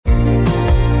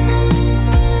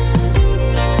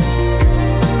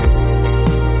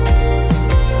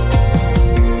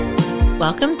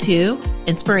to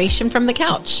Inspiration from the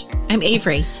Couch. I'm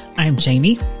Avery. I'm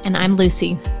Jamie. And I'm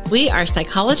Lucy. We are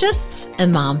psychologists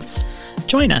and moms.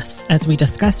 Join us as we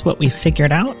discuss what we've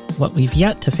figured out, what we've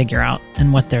yet to figure out,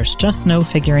 and what there's just no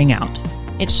figuring out.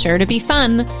 It's sure to be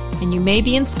fun, and you may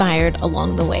be inspired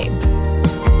along the way.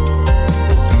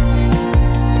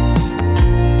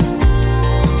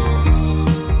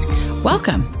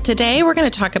 Welcome. Today we're going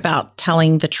to talk about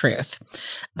telling the truth.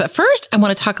 But first, I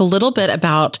want to talk a little bit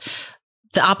about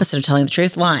the opposite of telling the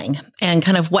truth, lying, and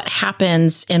kind of what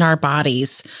happens in our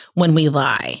bodies when we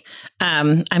lie.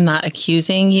 I'm not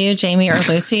accusing you, Jamie or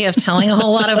Lucy, of telling a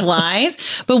whole lot of lies,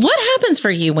 but what happens for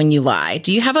you when you lie?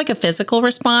 Do you have like a physical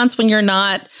response when you're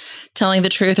not telling the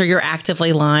truth or you're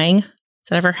actively lying? Does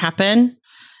that ever happen?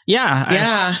 Yeah.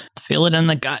 Yeah. I feel it in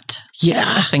the gut. Yeah.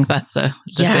 I think that's the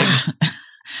big...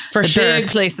 For sure. Big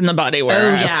place in the body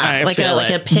where I like feel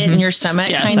a pit in your stomach,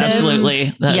 yes, kind of. Absolutely.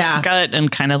 The gut and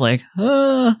kind of like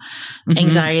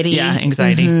anxiety. Yeah,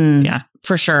 anxiety. Mm-hmm. Yeah,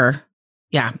 for sure.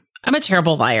 Yeah. I'm a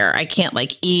terrible liar. I can't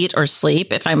like eat or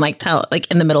sleep if I'm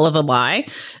like in the middle of a lie.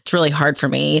 It's really hard for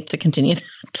me to continue.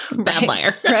 Bad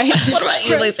liar. Right. What about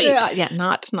you, Lucy? Yeah,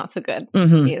 not so good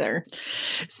either.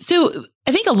 So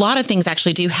I think a lot of things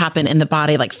actually do happen in the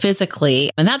body, like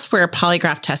physically, and that's where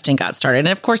polygraph testing got started. And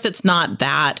of course, it's not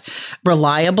that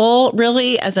reliable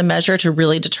really as a measure to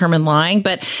really determine lying,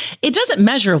 but it doesn't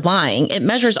measure lying. It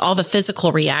measures all the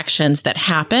physical reactions that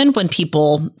happen when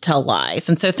people tell lies.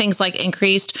 And so things like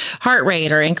increased heart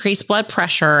rate or increased blood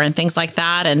pressure and things like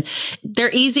that. And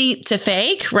they're easy to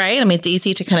fake, right? I mean, it's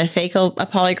easy to kind of fake a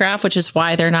polygraph, which is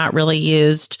why they're not really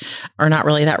used or not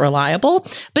really that reliable.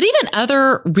 But even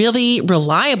other really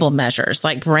reliable measures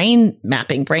like brain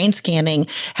mapping, brain scanning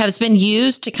has been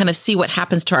used to kind of see what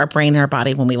happens to our brain and our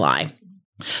body when we lie.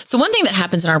 So one thing that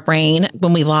happens in our brain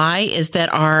when we lie is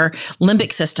that our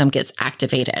limbic system gets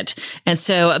activated. And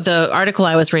so the article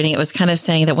I was reading, it was kind of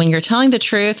saying that when you're telling the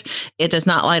truth, it does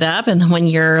not light up. And then when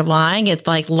you're lying, it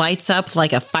like lights up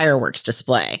like a fireworks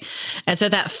display. And so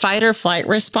that fight or flight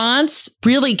response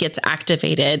really gets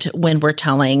activated when we're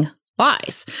telling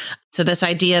lies. So this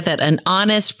idea that an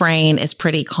honest brain is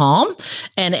pretty calm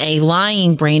and a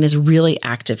lying brain is really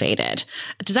activated.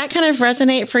 Does that kind of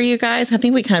resonate for you guys? I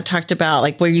think we kind of talked about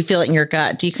like where you feel it in your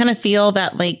gut. Do you kind of feel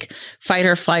that like fight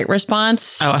or flight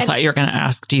response? Oh, I thought you were going to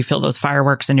ask, do you feel those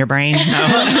fireworks in your brain?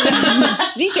 No.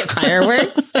 Do you get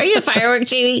fireworks? Are you a firework,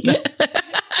 Jamie? But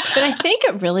I think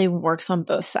it really works on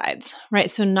both sides,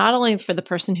 right? So not only for the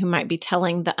person who might be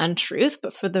telling the untruth,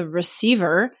 but for the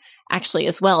receiver actually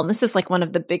as well. And this is like one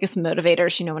of the biggest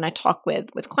motivators, when I talk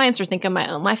with clients or think of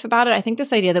my own life about it. I think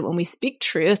this idea that when we speak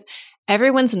truth,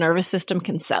 everyone's nervous system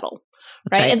can settle,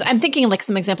 right? And I'm thinking like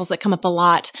some examples that come up a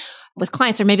lot with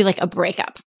clients are maybe like a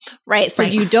breakup, right? So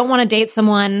you don't want to date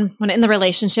someone when in the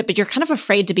relationship, but you're kind of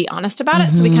afraid to be honest about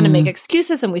it. So we kind of make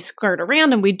excuses and we skirt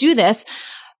around and we do this.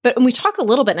 But when we talk a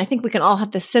little bit, and I think we can all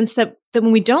have this sense that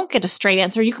when we don't get a straight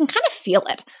answer, you can kind of feel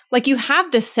it. Like you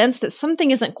have this sense that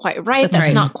something isn't quite right,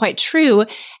 that's not quite true.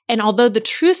 And although the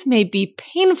truth may be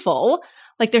painful,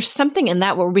 like there's something in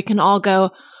that where we can all go,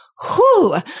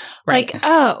 whew, like,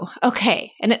 oh,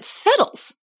 okay. And it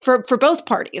settles. For both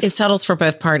parties. It settles for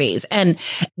both parties. And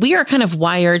we are kind of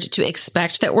wired to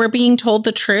expect that we're being told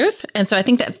the truth. And so I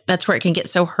think that that's where it can get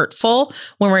so hurtful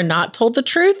when we're not told the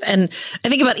truth. And I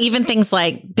think about even things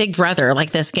like Big Brother,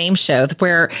 like this game show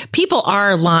where people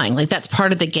are lying. Like that's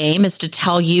part of the game is to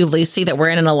tell you, Lucy, that we're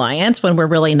in an alliance when we're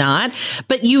really not.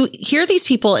 But you hear these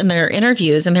people in their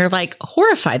interviews and they're like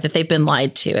horrified that they've been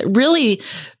lied to. It really,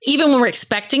 even when we're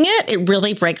expecting it, it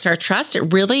really breaks our trust.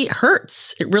 It really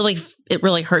hurts. It really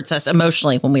hurts us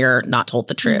emotionally when we are not told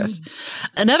the truth.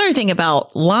 Another thing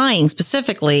about lying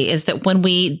specifically is that when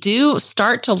we do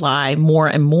start to lie more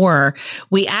and more,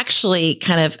 we actually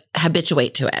kind of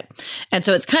habituate to it. And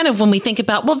so it's kind of when we think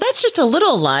about, well, that's just a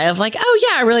little lie of like, oh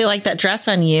yeah, I really like that dress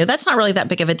on you. That's not really that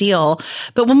big of a deal.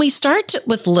 But when we start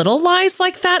with little lies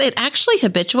like that, it actually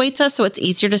habituates us. So it's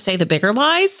easier to say the bigger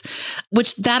lies,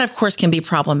 which that of course can be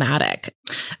problematic.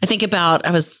 I think about,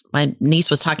 my niece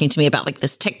was talking to me about like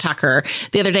this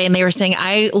TikToker the other day, and they were saying,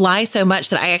 I lie so much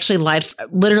that I actually lied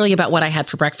literally about what I had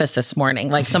for breakfast this morning.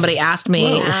 Like somebody asked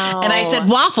me and I said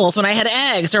waffles when I had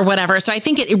eggs or whatever. So I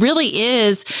think it really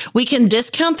is, we can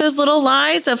discount those little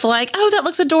lies of like, oh, that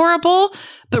looks adorable.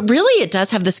 But really it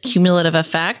does have this cumulative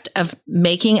effect of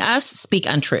making us speak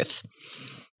untruths.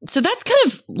 So that's kind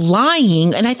of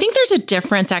lying. And I think there's a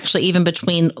difference actually even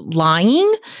between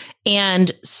lying and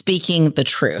speaking the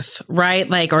truth, right?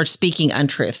 Like, or speaking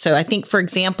untruth. So I think, for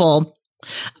example,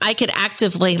 I could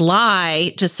actively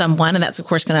lie to someone, and that's, of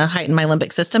course, going to heighten my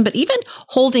limbic system. But even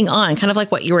holding on, kind of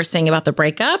like what you were saying about the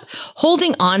breakup,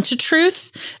 holding on to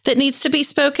truth that needs to be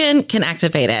spoken can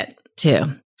activate it too.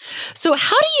 So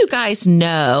how do you guys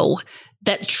know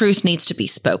that truth needs to be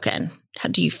spoken? How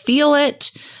do you feel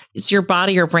it? Does your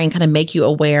body or brain kind of make you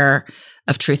aware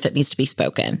of truth that needs to be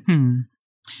spoken?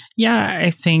 Yeah, I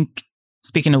think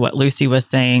speaking of what Lucy was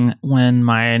saying, when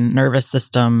my nervous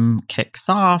system kicks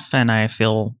off and I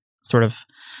feel sort of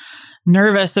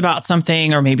nervous about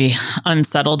something or maybe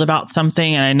unsettled about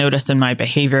something, and I notice in my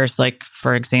behaviors, like,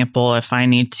 for example, if I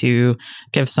need to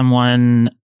give someone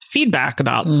feedback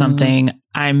about something,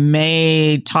 I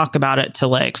may talk about it to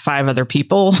like 5 other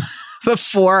people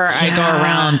before I go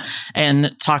around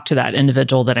and talk to that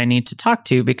individual that I need to talk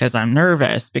to, because I'm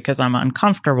nervous, because I'm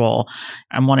uncomfortable.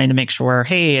 I'm wanting to make sure,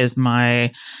 hey, is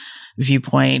my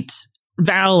viewpoint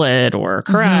valid or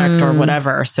correct or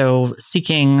whatever? So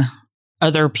seeking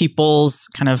other people's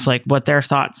kind of like what their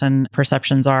thoughts and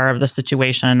perceptions are of the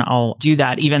situation. I'll do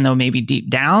that, even though maybe deep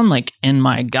down, like in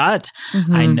my gut,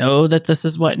 I know that this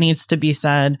is what needs to be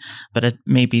said, but it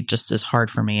may be just as hard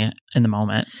for me in the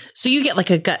moment. So you get like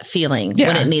a gut feeling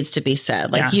when it needs to be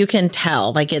said. Like you can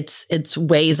tell, like it's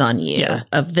weighs on you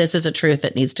of this is a truth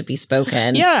that needs to be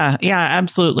spoken. Yeah,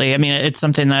 absolutely. I mean, it's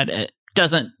something that it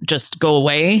doesn't just go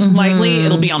away lightly.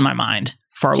 It'll be on my mind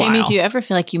for a Jamie, while. do you ever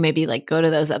feel like you maybe like go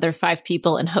to those other 5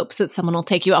 people in hopes that someone will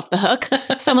take you off the hook?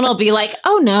 Someone will be like,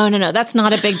 oh, no, that's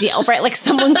not a big deal, right? Like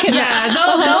someone can.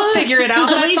 They'll figure it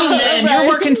out. That's on them. You're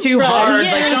working too hard.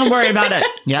 Like, don't worry about it.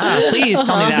 Yeah, please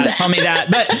tell me that.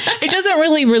 But it doesn't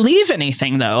really relieve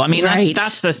anything, though. I mean,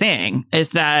 that's the thing, is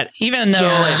that even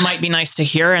though it might be nice to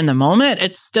hear in the moment,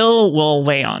 it still will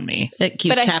weigh on me. It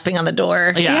keeps tapping on the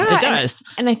door. Yeah, it does.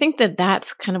 And I think that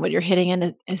that's kind of what you're hitting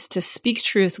in, is to speak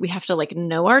truth. We have to like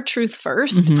know our truth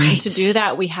first. And to do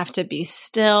that, we have to be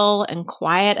still and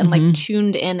quiet and like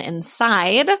tuned in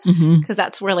inside, because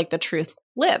that's where like the truth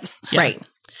lives. Right.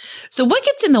 So what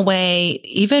gets in the way,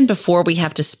 even before we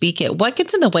have to speak it, what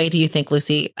gets in the way, do you think,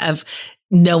 Lucy, of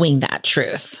knowing that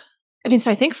truth? I mean, so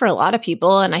I think for a lot of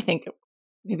people, and I think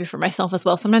maybe for myself as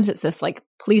well, sometimes it's this like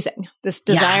pleasing, this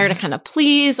desire to kind of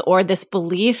please, or this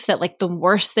belief that like the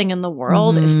worst thing in the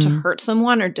world is to hurt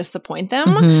someone or disappoint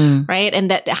them, right?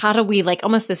 And that how do we like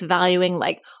almost this valuing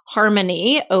like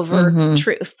harmony over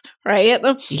truth, right?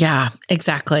 Yeah,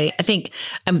 exactly. I think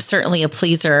I'm certainly a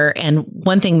pleaser. And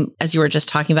one thing, as you were just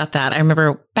talking about that, I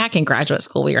remember back in graduate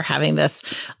school, we were having this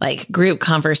like group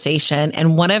conversation,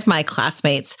 and one of my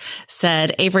classmates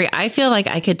said, Avery, I feel like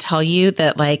I could tell you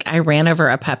that like I ran over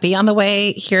a puppy on the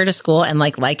way here to school and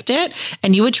like liked it,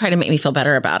 and you would try to make me feel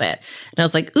better about it. And I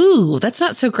was like, ooh, that's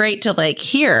not so great to like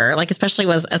hear, like especially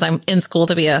as I'm in school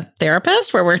to be a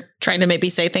therapist, where we're trying to maybe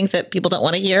say things that people don't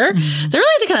want to hear. So I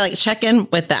really had to kind of like check in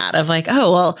with that of like,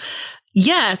 oh, well,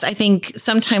 yes, I think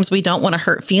sometimes we don't want to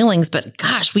hurt feelings, but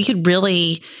gosh, we could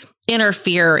really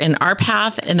interfere in our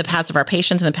path, in the paths of our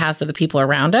patients, and the paths of the people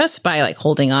around us by like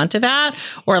holding on to that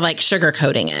or like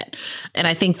sugarcoating it. And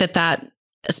I think that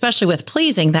especially with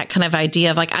pleasing, that kind of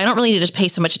idea of like, I don't really need to pay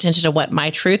so much attention to what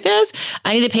my truth is.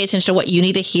 I need to pay attention to what you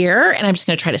need to hear. And I'm just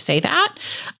going to try to say that.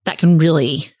 That can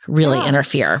really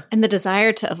interfere. And the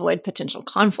desire to avoid potential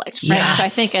conflict, right? Yes. So I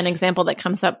think an example that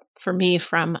comes up for me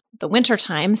from the winter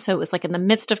time. So it was like in the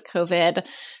midst of COVID,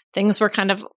 things were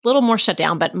kind of a little more shut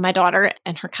down, but my daughter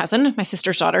and her cousin, my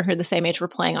sister's daughter, who are the same age, were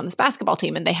playing on this basketball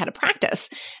team, and they had a practice.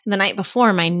 And the night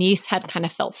before, my niece had kind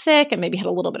of felt sick and maybe had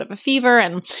a little bit of a fever.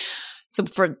 And so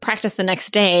for practice the next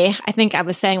day, I think I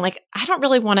was saying like, I don't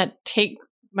really want to take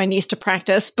my niece to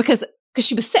practice because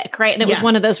she was sick, right? And it was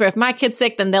one of those where if my kid's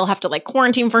sick, then they'll have to like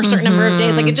quarantine for a certain number of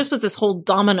days. Like it just was this whole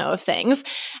domino of things.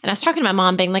 And I was talking to my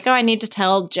mom being like, oh, I need to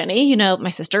tell Jenny, my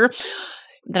sister,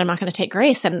 that I'm not going to take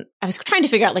Grace. And I was trying to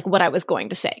figure out like what I was going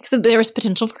to say. So there was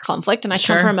potential for conflict. And I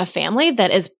come from a family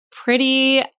that is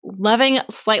pretty loving,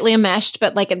 slightly enmeshed,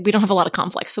 but like we don't have a lot of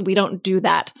conflict. So we don't do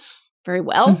that very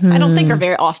well. I don't think, or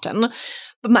very often.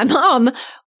 But my mom,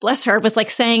 bless her, was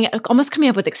like saying, almost coming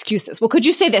up with excuses. Well, could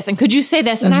you say this? And could you say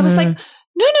this? And I was like,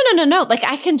 no. Like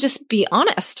I can just be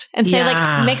honest and say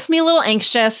like, makes me a little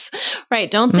anxious, right?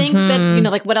 Don't think that,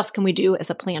 like what else can we do as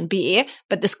a plan B?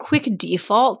 But this quick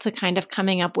default to kind of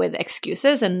coming up with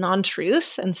excuses and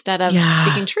non-truths instead of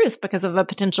speaking truth because of a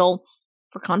potential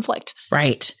for conflict.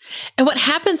 Right. And what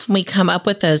happens when we come up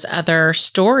with those other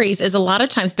stories is a lot of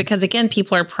times because, again,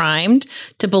 people are primed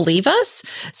to believe us.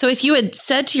 So if you had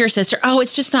said to your sister, oh,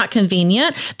 it's just not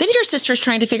convenient, then your sister's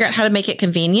trying to figure out how to make it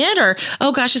convenient, or,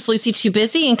 oh gosh, is Lucy too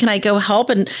busy? And can I go help?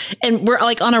 And we're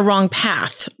like on a wrong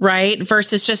path, right?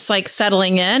 Versus just like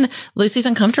settling in. Lucy's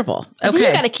uncomfortable. Okay.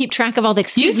 You got to keep track of all the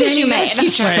excuses you made.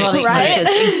 Keep track of all the excuses.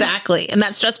 Right? Exactly. And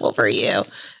that's stressful for you.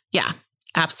 Yeah.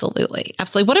 Absolutely.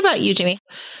 Absolutely. What about you, Jamie?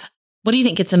 What do you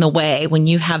think gets in the way when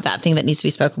you have that thing that needs to be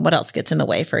spoken? What else gets in the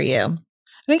way for you?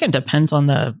 I think it depends on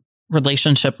the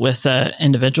relationship with the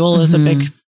individual is a big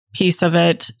piece of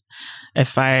it.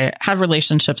 If I have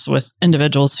relationships with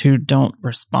individuals who don't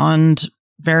respond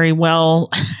very well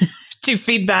to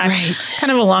feedback,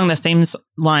 kind of along the same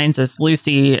lines as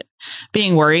Lucy,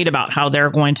 being worried about how they're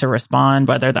going to respond,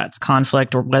 whether that's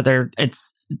conflict or whether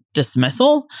it's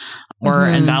dismissal or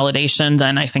invalidation,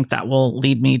 then I think that will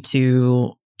lead me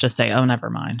to just say, oh, never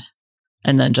mind.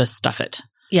 And then just stuff it.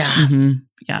 Yeah.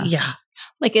 Yeah.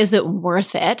 Like, is it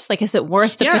worth it? Like, is it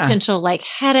worth the potential like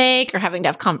headache or having to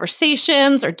have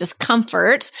conversations or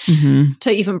discomfort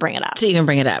to even bring it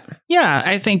up? Yeah.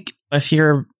 I think if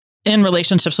you're in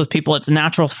relationships with people, it's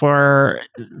natural for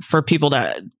people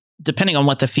to, depending on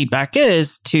what the feedback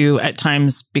is, to at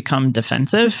times become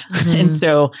defensive. And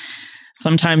so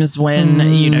sometimes when,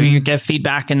 you give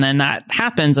feedback and then that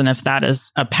happens, and if that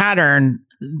is a pattern,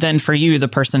 then for you, the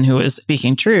person who is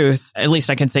speaking truth, at least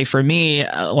I can say for me,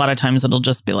 a lot of times it'll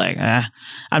just be like,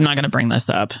 I'm not going to bring this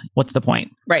up. What's the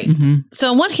point? Right.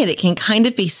 So on one hand, it can kind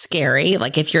of be scary.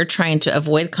 Like if you're trying to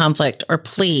avoid conflict or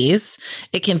please,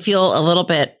 it can feel a little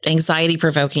bit anxiety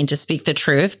provoking to speak the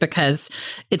truth because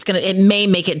it may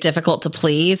make it difficult to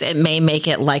please. It may make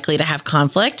it likely to have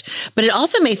conflict, but it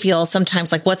also may feel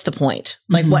sometimes like, what's the point?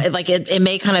 Like what, like it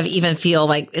may kind of even feel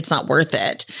like it's not worth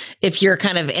it if you're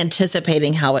kind of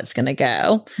anticipating how it's going to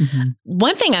go.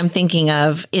 One thing I'm thinking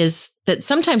of is that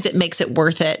sometimes it makes it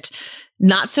worth it,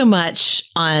 not so much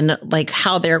on like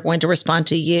how they're going to respond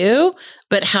to you,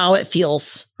 but how it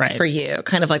feels for you.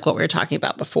 Kind of like what we were talking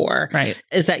about before. Right.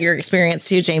 Is that your experience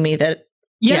too, Jamie? That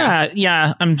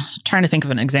Yeah. I'm trying to think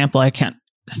of an example. I can't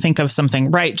think of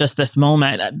something right just this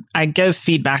moment. I give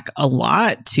feedback a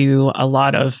lot to a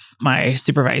lot of my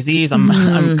supervisees.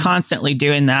 I'm constantly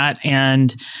doing that.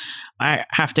 And I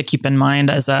have to keep in mind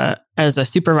as a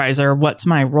supervisor, what's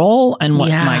my role and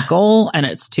what's my goal? And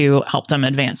it's to help them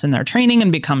advance in their training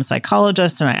and become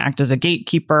psychologists. And I act as a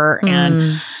gatekeeper.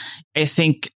 And I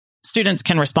think students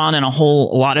can respond in a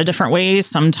whole lot of different ways.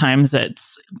 Sometimes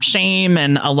it's shame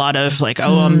and a lot of like,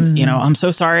 I'm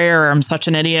so sorry, or I'm such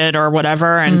an idiot or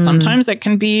whatever. And sometimes it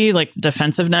can be like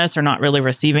defensiveness or not really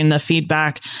receiving the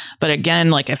feedback. But again,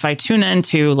 like if I tune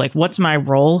into like, what's my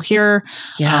role here?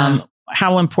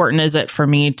 How important is it for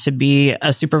me to be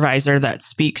a supervisor that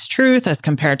speaks truth as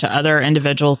compared to other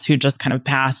individuals who just kind of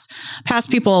pass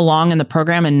people along in the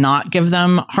program and not give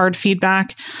them hard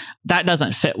feedback? That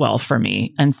doesn't fit well for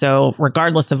me. And so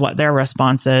regardless of what their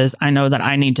response is, I know that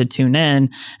I need to tune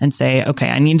in and say, okay,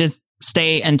 I need to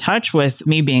stay in touch with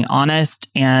me being honest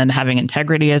and having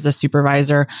integrity as a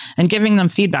supervisor and giving them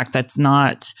feedback that's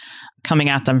not coming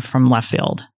at them from left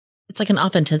field. It's like an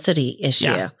authenticity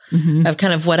issue of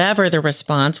kind of whatever the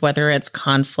response, whether it's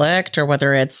conflict or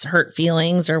whether it's hurt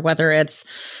feelings or whether it's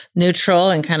neutral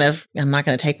and kind of, I'm not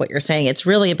going to take what you're saying. It's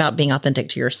really about being authentic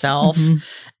to yourself.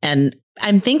 And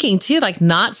I'm thinking too, like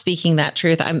not speaking that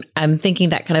truth. I'm thinking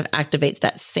that kind of activates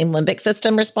that same limbic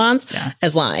system response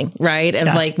as lying, right? Of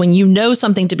like when you know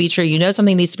something to be true, you know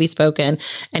something needs to be spoken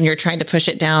and you're trying to push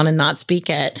it down and not speak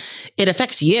it, it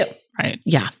affects you. Right.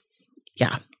 Yeah,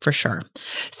 for sure.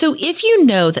 So if you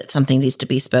know that something needs to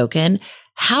be spoken,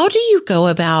 how do you go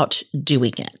about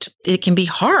doing it? It can be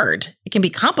hard. It can be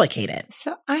complicated.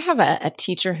 So I have a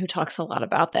teacher who talks a lot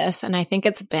about this, and I think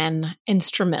it's been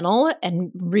instrumental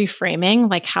in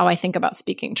reframing like how I think about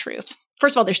speaking truth.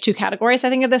 First of all, there's two categories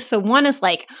I think of this. So one is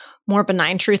like more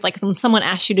benign truth, like when someone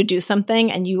asks you to do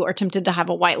something and you are tempted to have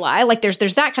a white lie, like there's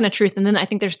that kind of truth. And then I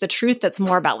think there's the truth that's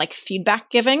more about like feedback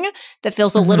giving that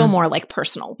feels a little more like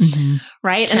personal,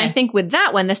 right? Okay. And I think with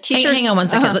that one, this teacher— Hang on one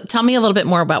second. Tell me a little bit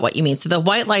more about what you mean. So the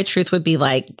white lie truth would be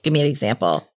like, give me an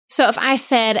example. So if I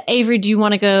said, Avery, do you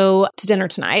want to go to dinner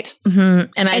tonight?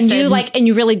 And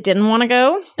you really didn't want to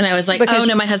go? And I was like, oh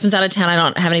no, my husband's out of town. I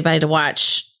don't have anybody to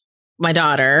watch my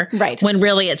daughter. Right. When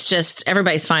really it's just,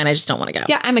 everybody's fine. I just don't want to go.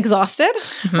 Yeah. I'm exhausted.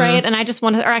 Right. And I just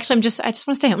want to, or actually I just want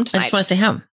to stay home tonight. I just want to stay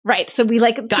home. Right. So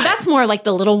that's more like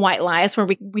the little white lies where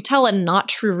we tell a not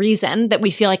true reason that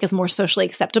we feel like is more socially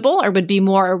acceptable or would be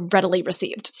more readily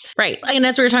received. Right. And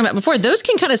as we were talking about before, those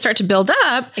can kind of start to build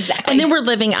up. Exactly. And then we're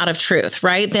living out of truth,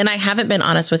 right? Then I haven't been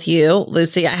honest with you,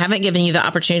 Lucy. I haven't given you the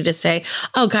opportunity to say,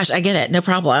 oh gosh, I get it. No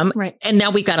problem. Right. And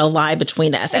now we've got a lie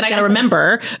between us. And I got to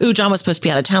remember, John was supposed to be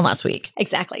out of town last week.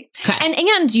 Exactly. Okay.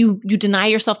 And you deny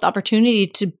yourself the opportunity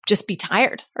to just be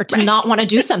tired or to not want to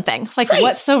do something. Like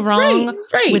what's so wrong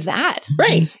with that?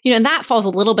 Right. And that falls a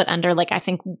little bit under, like, I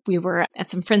think we were at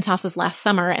some friends' houses last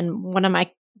summer and one of my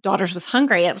daughters was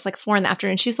hungry. It was like 4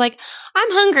 PM. She's like,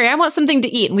 I'm hungry. I want something to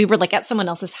eat. And we were like at someone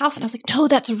else's house. And I was like, no,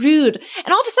 that's rude.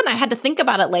 And all of a sudden I had to think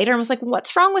about it later and was like,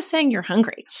 what's wrong with saying you're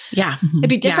hungry? Yeah. It'd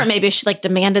be different maybe if she like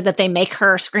demanded that they make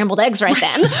her scrambled eggs right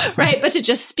then. Right. But to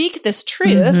just speak this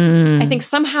truth, I think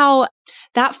somehow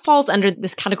that falls under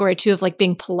this category too of like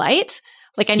being polite.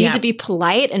 Like I need to be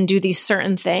polite and do these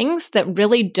certain things that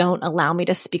really don't allow me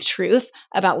to speak truth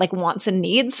about like wants and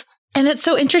needs. And it's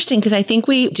so interesting because I think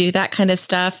we do that kind of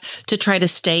stuff to try to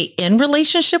stay in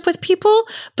relationship with people,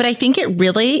 but I think it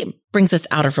really brings us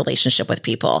out of relationship with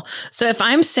people. So if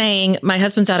I'm saying my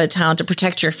husband's out of town to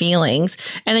protect your feelings,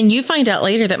 and then you find out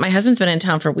later that my husband's been in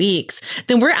town for weeks,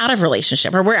 then we're out of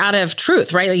relationship or we're out of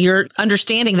truth, right? You're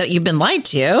understanding that you've been lied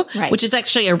to, which is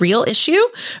actually a real issue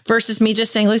versus me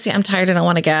just saying, Lucy, I'm tired and I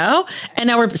want to go. And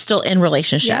now we're still in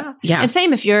relationship. Yeah. And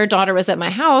same if your daughter was at my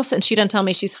house and she doesn't tell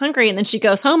me she's hungry and then she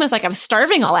goes home and is like, I was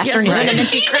starving all afternoon and then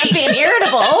she's grumpy and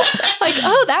irritable. Like,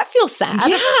 oh, that feels sad.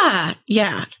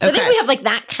 Yeah. So I think we have like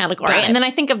that category. And then I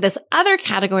think of this other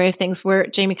category of things where,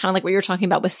 Jamie, kind of like what you're talking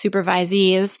about with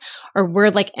supervisees, or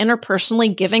we're like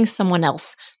interpersonally giving someone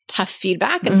else tough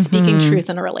feedback and speaking truth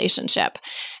in a relationship.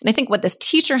 And I think what this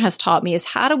teacher has taught me is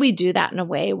how do we do that in a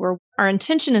way where our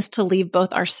intention is to leave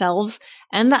both ourselves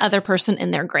and the other person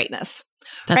in their greatness.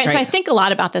 That's right. So I think a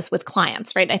lot about this with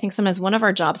clients, right? I think sometimes one of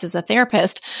our jobs as a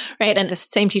therapist, right? And the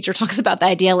same teacher talks about the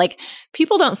idea, like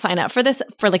people don't sign up for this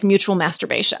for like mutual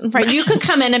masturbation, right? You could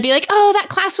come in and be like, oh, that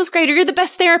class was great, or you're the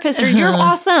best therapist, or you're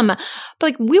awesome. But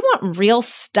like we want real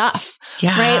stuff,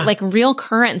 right? Like real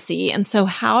currency. And so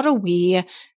how do we,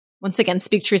 once again,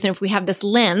 speak truth? And if we have this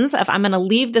lens of I'm going to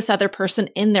leave this other person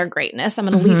in their greatness, I'm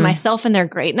going to leave myself in their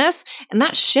greatness, and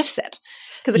that shifts it.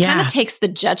 Because it kind of takes the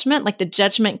judgment, like the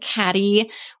judgment catty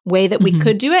way that we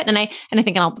could do it. And I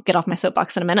think I'll get off my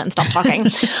soapbox in a minute and stop talking.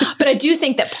 But I do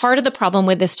think that part of the problem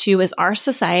with this too is our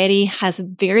society has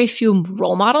very few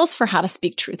role models for how to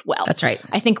speak truth well. That's right.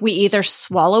 I think we either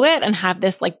swallow it and have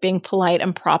this like being polite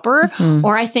and proper,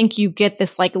 or I think you get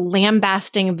this like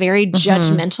lambasting, very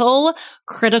judgmental,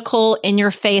 critical, in your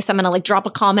face. I'm going to like drop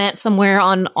a comment somewhere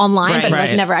online, but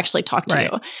like never actually talk to you.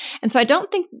 And so I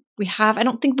don't think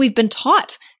we've been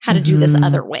taught how to do this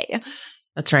other way.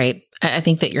 That's right. I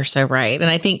think that you're so right. And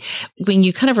I think when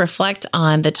you kind of reflect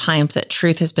on the times that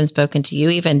truth has been spoken to you,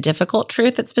 even difficult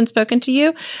truth that's been spoken to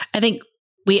you, I think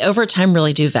we over time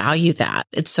really do value that.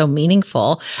 It's so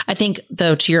meaningful. I think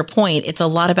though, to your point, it's a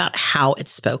lot about how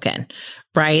it's spoken,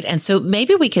 right? And so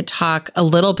maybe we could talk a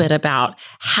little bit about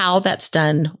how that's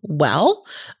done well,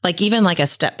 like even like a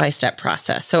step-by-step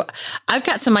process. So I've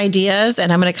got some ideas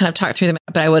and I'm going to kind of talk through them,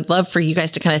 but I would love for you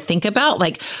guys to kind of think about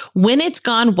like when it's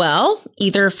gone well,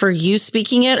 either for you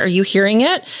speaking it or you hearing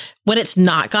it, when it's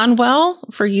not gone well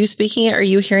for you speaking it or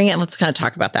you hearing it. And let's kind of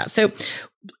talk about that. So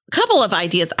a couple of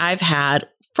ideas I've had.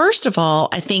 First of all,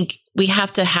 I think we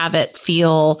have to have it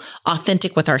feel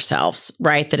authentic with ourselves,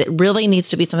 right? That it really needs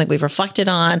to be something we've reflected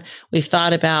on, we've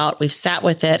thought about, we've sat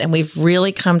with it, and we've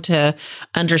really come to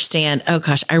understand, oh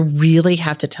gosh, I really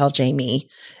have to tell Jamie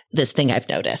this thing I've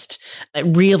noticed.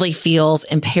 It really feels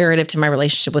imperative to my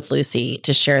relationship with Lucy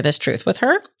to share this truth with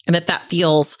her, and that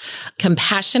feels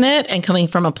compassionate and coming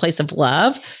from a place of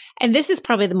love. And this is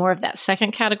probably the more of that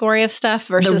second category of stuff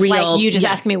versus like you just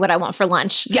asking me what I want for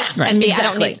lunch. Yeah. Right. And me, I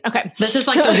don't need. Okay. This is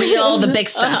like the real, the big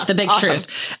stuff, the big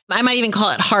truth. I might even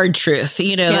call it hard truth,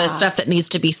 the stuff that needs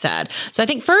to be said. So I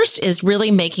think first is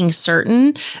really making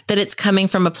certain that it's coming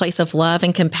from a place of love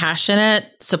and compassionate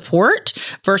support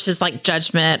versus like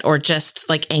judgment or just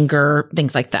like anger,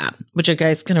 things like that. Would you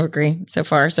guys kind of agree so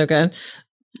far? So good.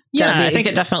 Yeah. I think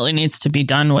it definitely needs to be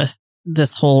done with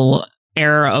this whole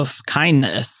air of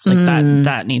kindness, like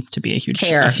that needs to be a huge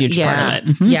part of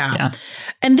it. Yeah.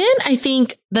 And then I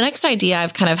think the next idea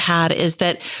I've kind of had is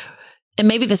that and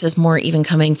maybe this is more even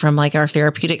coming from like our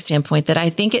therapeutic standpoint, that I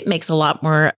think it makes a lot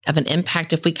more of an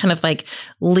impact if we kind of like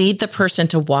lead the person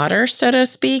to water, so to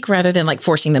speak, rather than like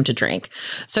forcing them to drink.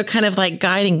 So kind of like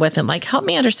guiding with them, like, help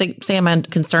me understand, say I'm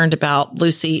concerned about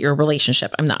Lucy, your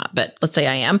relationship. I'm not, but let's say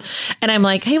I am. And I'm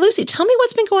like, hey, Lucy, tell me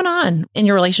what's been going on in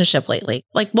your relationship lately.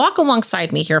 Like, walk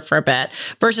alongside me here for a bit,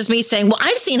 versus me saying, well,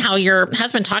 I've seen how your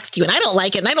husband talks to you and I don't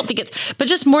like it. And I don't think it's, but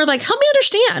just more like, help me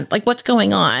understand like what's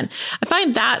going on. I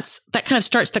find that kind of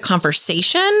starts the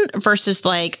conversation versus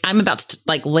like, I'm about to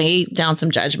like lay down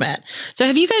some judgment. So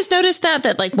have you guys noticed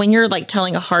that like when you're like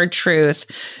telling a hard truth,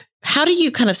 how do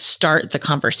you kind of start the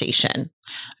conversation?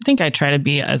 I think I try to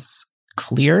be as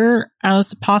clear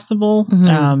as possible.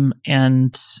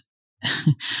 And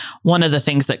one of the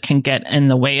things that can get in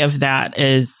the way of that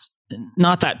is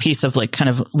not that piece of like kind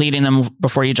of leading them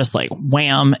before you just like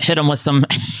wham, hit them with some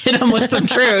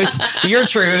truth, your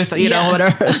truth, you know,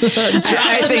 whatever. I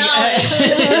think,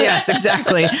 yes,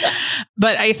 exactly.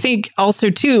 But I think also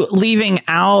too, leaving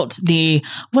out the,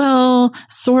 well,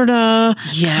 sorta,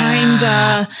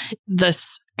 kinda,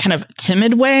 this kind of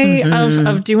timid way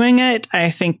of doing it,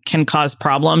 I think can cause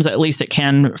problems. At least it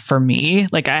can for me.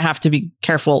 Like I have to be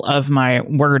careful of my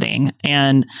wording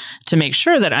and to make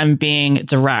sure that I'm being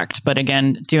direct, but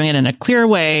again, doing it in a clear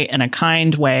way, in a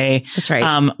kind way. That's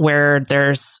right. Where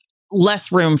there's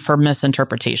less room for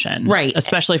misinterpretation. Right.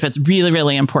 Especially if it's really,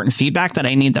 really important feedback that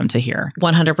I need them to hear.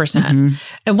 100%.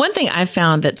 And one thing I've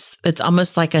found it's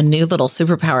almost like a new little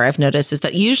superpower I've noticed is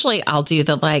that usually I'll do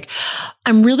the like,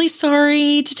 I'm really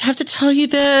sorry to have to tell you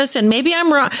this, and maybe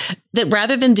I'm wrong. That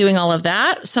rather than doing all of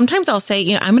that, sometimes I'll say,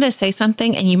 you know, I'm going to say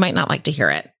something and you might not like to hear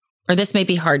it. Or this may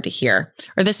be hard to hear,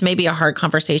 or this may be a hard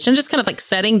conversation, just kind of like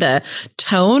setting the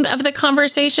tone of the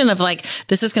conversation of like,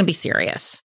 this is going to be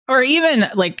serious. Or even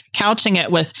like couching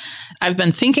it with, I've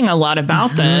been thinking a lot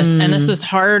about this and this is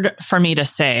hard for me to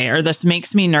say, or this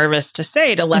makes me nervous to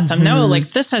say, to let them know,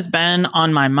 like, this has been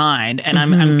on my mind and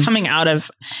I'm coming out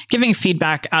of giving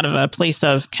feedback out of a place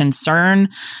of concern,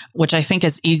 which I think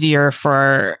is easier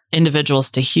for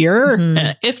individuals to hear.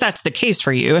 If that's the case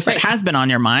for you, if it has been on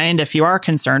your mind, if you are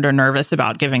concerned or nervous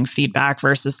about giving feedback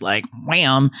versus like,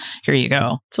 wham, here you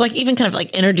go. So like even kind of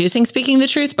like introducing speaking the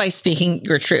truth by speaking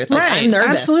your truth. Like, Right. I'm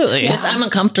nervous. Absolutely. Yes, I'm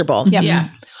uncomfortable. Yep. Yeah.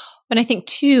 But I think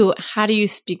too, how do you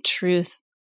speak truth,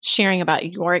 sharing about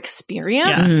your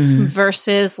experience Yes.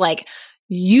 versus like,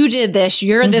 you did this,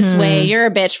 you're this way, you're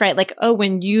a bitch, right? Like, oh,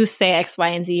 when you say X, Y,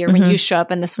 and Z, or when you show up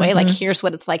in this way, like, here's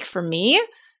what it's like for me.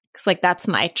 Because like, that's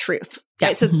my truth. Yeah.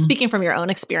 Right. So speaking from your own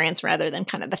experience rather than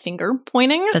kind of the finger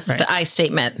pointing. That's the I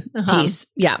statement piece.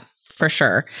 Yeah, for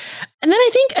sure. And then I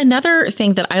think another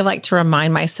thing that I like to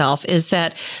remind myself is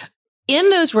that in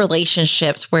those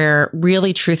relationships where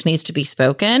really truth needs to be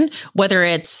spoken, whether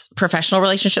it's professional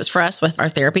relationships for us with our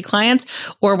therapy clients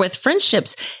or with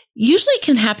friendships, usually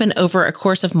can happen over a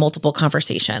course of multiple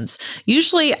conversations.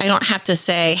 Usually I don't have to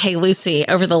say, hey, Lucy,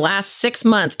 over the last 6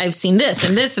 months, I've seen this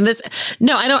and this and this.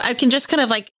 No, I don't. I can just kind of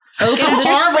like open How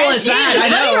horrible is that? I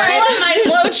know, right? Pull up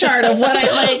my flow chart of what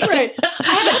I like. Right.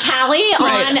 I have a tally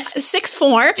on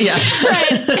 6/4. Yeah.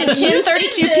 Right. At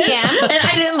 10:32 p.m. And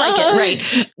I didn't like it.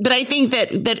 Right. But I think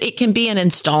that it can be in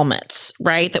installments,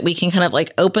 right? That we can kind of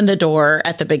like open the door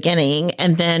at the beginning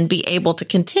and then be able to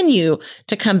continue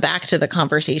to come back to the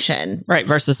conversation. Right.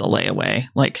 Versus a layaway.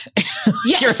 Like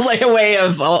Yes. your layaway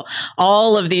of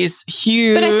all of these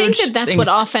huge. But I think that's things. what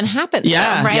often happens,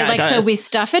 Yeah, though, right? yeah, it Like, so does. we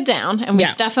stuff it down and we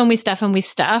stuff and we stuff and we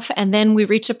stuff. And then we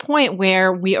reach a point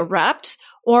where we erupt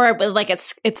or like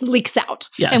it leaks out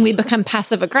Yes. and we become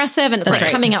passive aggressive and it's That's like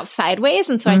right. coming out sideways.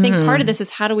 And so I think part of this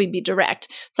is how do we be direct?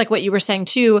 It's like what you were saying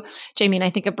too, Jamie, and I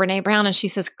think of Brene Brown and she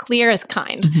says, clear as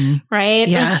kind, right?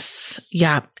 Yes.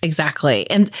 Yeah, exactly.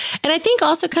 And I think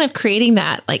also kind of creating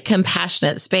that like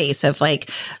compassionate space of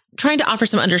like trying to offer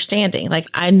some understanding. Like,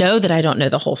 I know that I don't know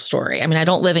the whole story. I mean, I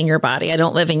don't live in your body. I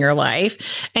don't live in your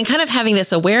life. And kind of having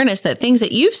this awareness that things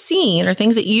that you've seen or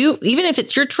things that you, even if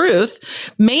it's your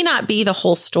truth, may not be the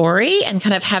whole story, and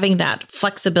kind of having that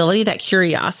flexibility, that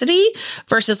curiosity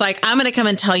versus like, I'm going to come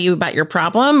and tell you about your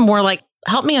problem. More like,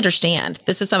 help me understand.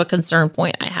 This is a concern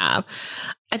point I have.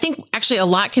 I think actually a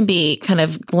lot can be kind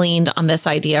of gleaned on this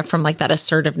idea from like that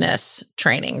assertiveness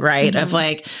training, right? Of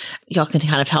like, y'all can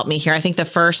kind of help me here. I think the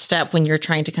first step when you're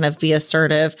trying to kind of be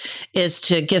assertive is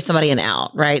to give somebody an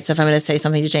out, right? So if I'm going to say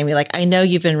something to Jamie, like, I know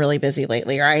you've been really busy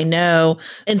lately, or I know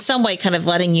in some way kind of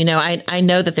letting you know, I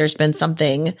know that there's been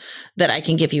something that I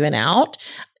can give you an out.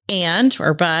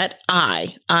 But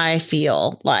I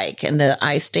feel like, in the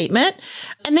I statement,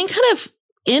 and then kind of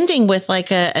ending with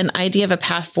like an idea of a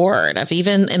path forward of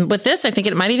even, and with this, I think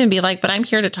it might even be like, but I'm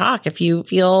here to talk. If you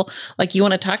feel like you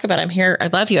want to talk about it, I'm here. I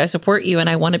love you. I support you. And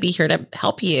I want to be here to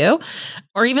help you.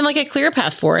 Or even like a clear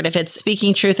path forward. If it's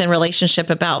speaking truth in relationship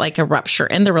about like a rupture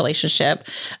in the relationship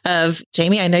of,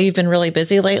 Jamie, I know you've been really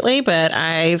busy lately, but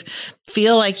I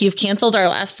feel like you've canceled our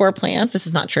last 4 plans. This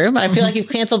is not true, but I feel like you've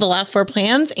canceled the last 4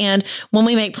 plans. And when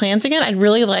we make plans again, I'd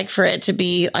really like for it to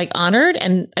be like honored,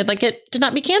 and I'd like it to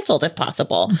not be canceled if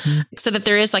possible. So that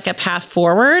there is like a path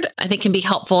forward, I think can be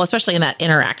helpful, especially in that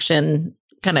interaction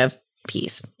kind of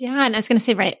piece. Yeah. And I was going to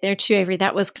say right there too, Avery,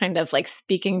 that was kind of like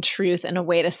speaking truth in a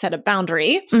way to set a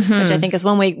boundary, which I think is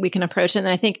one way we can approach it. And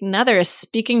I think another is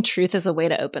speaking truth as a way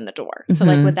to open the door. So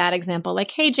like with that example, like,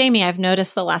 hey, Jamie, I've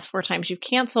noticed the last 4 times you've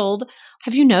canceled.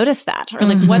 Have you noticed that? Or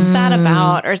like, what's that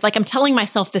about? Or it's like, I'm telling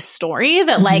myself this story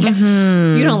that like,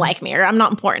 you don't like me or I'm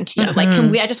not important to you. Like,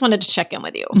 I just wanted to check in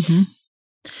with you.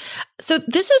 So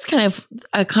this is kind of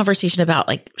a conversation about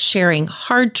like sharing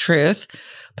hard truth,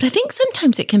 but I think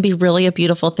sometimes it can be really a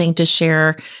beautiful thing to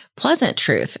share pleasant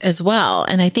truth as well.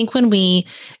 And I think when we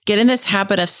get in this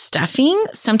habit of stuffing,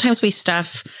 sometimes we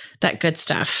stuff that good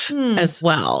stuff as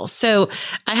well. So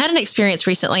I had an experience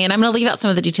recently, and I'm going to leave out some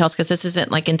of the details because this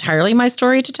isn't like entirely my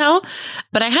story to tell,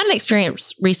 but I had an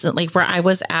experience recently where I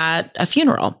was at a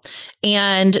funeral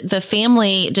and the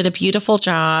family did a beautiful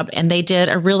job, and they did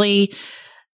a really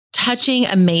touching,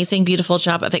 amazing, beautiful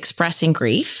job of expressing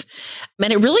grief.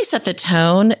 And it really set the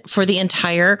tone for the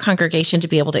entire congregation to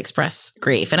be able to express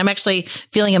grief. And I'm actually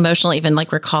feeling emotional, even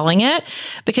like recalling it,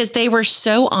 because they were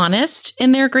so honest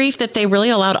in their grief that they really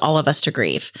allowed all of us to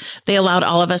grieve. They allowed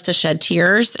all of us to shed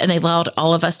tears, and they allowed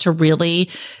all of us to really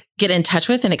get in touch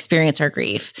with and experience our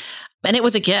grief. And it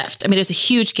was a gift. I mean, it was a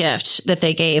huge gift that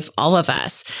they gave all of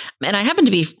us. And I happened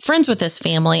to be friends with this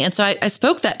family. And so I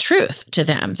spoke that truth to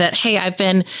them that, hey,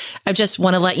 I just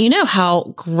want to let you know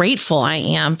how grateful I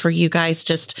am for you guys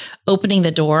just opening the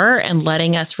door and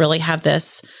letting us really have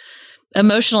this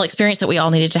emotional experience that we all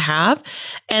needed to have.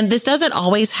 And this doesn't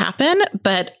always happen,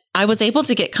 but I was able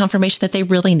to get confirmation that they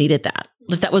really needed that.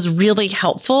 That was really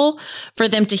helpful for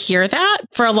them to hear that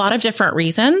for a lot of different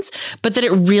reasons, but that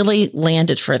it really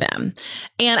landed for them.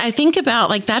 And I think about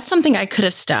like, that's something I could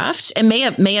have stuffed and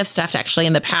may have stuffed actually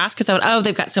in the past, because I would,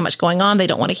 they've got so much going on. They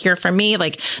don't want to hear from me.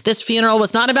 Like, this funeral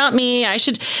was not about me. I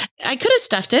could have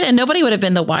stuffed it and nobody would have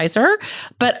been the wiser,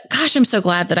 but gosh, I'm so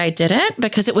glad that I didn't,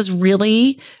 because it was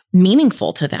really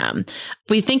meaningful to them.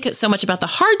 We think so much about the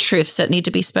hard truths that need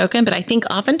to be spoken, but I think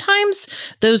oftentimes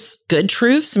those good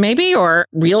truths maybe, or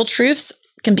real truths,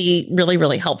 can be really,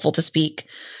 really helpful to speak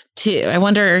to. I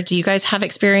wonder, do you guys have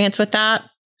experience with that?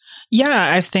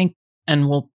 Yeah, I think, and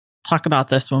we'll talk about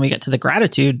this when we get to the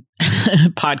gratitude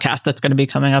podcast that's going to be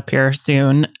coming up here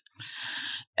soon.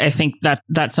 I think that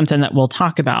that's something that we'll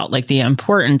talk about, like the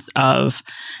importance of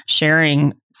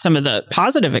sharing some of the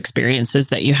positive experiences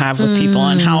that you have with people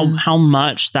and how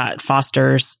much that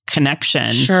fosters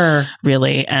connection,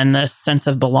 really, and this sense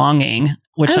of belonging,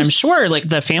 which I'm sure like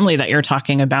the family that you're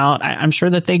talking about, I'm sure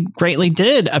that they greatly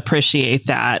did appreciate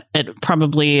that. It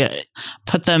probably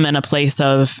put them in a place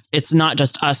of, it's not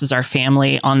just us as our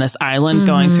family on this island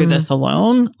going through this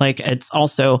alone. Like, it's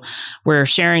also, we're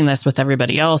sharing this with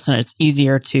everybody else, and it's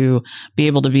easier to be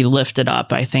able to be lifted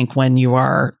up, I think, when you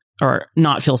are, or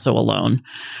not feel so alone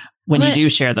when you do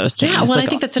share those things. Yeah, well, I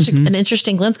think that's such an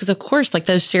interesting lens, because of course, like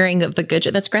those sharing of the good,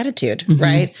 that's gratitude,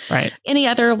 right? Right. Any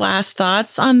other last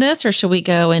thoughts on this, or should we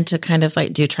go into kind of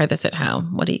like, do try this at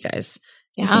home? What do you guys?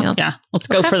 Yeah. Let's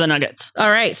go for the nuggets.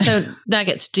 All right. So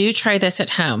nuggets, do try this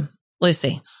at home.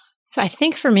 Lucy. So I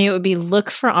think for me, it would be look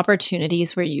for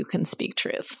opportunities where you can speak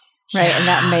truth. Right. And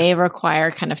that may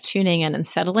require kind of tuning in and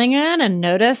settling in and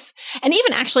notice. And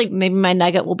even actually, maybe my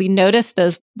nugget will be notice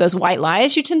those white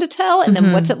lies you tend to tell. And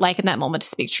then what's it like in that moment to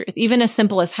speak truth? Even as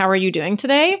simple as, how are you doing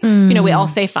today? You know, we all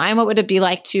say fine. What would it be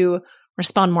like to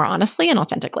respond more honestly and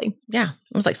authentically? Yeah.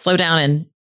 It was like slow down and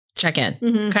check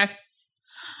in. Okay.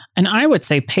 And I would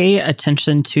say pay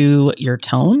attention to your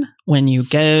tone when you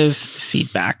give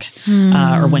feedback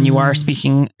or when you are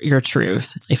speaking your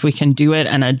truth. If we can do it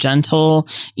in a gentle,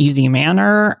 easy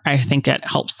manner, I think it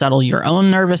helps settle your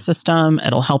own nervous system.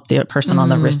 It'll help the person on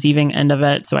the receiving end of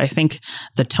it. So I think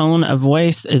the tone of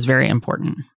voice is very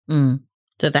important.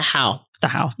 So the how. The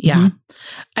how. Yeah.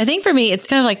 I think for me, it's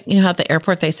kind of like, you know, how at the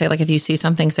airport, they say, like, if you see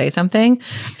something, say something.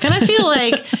 I kind of feel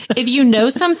like if you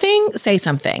know something, say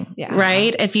something,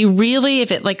 right? If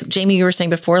it, like Jamie, you were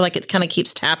saying before, like it kind of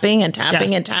keeps tapping and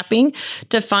tapping and tapping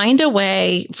to find a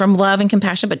way from love and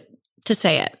compassion, but to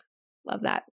say it. Love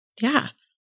that. Yeah.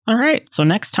 All right. So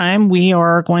next time we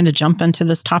are going to jump into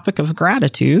this topic of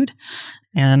gratitude.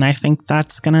 And I think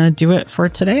that's going to do it for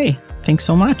today. Thanks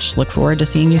so much. Look forward to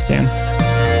seeing you soon.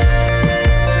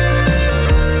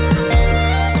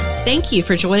 Thank you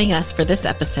for joining us for this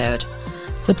episode.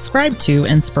 Subscribe to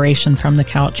Inspiration from the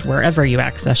Couch wherever you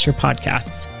access your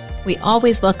podcasts. We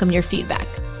always welcome your feedback.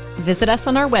 Visit us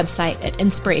on our website at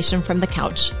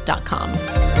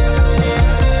inspirationfromthecouch.com.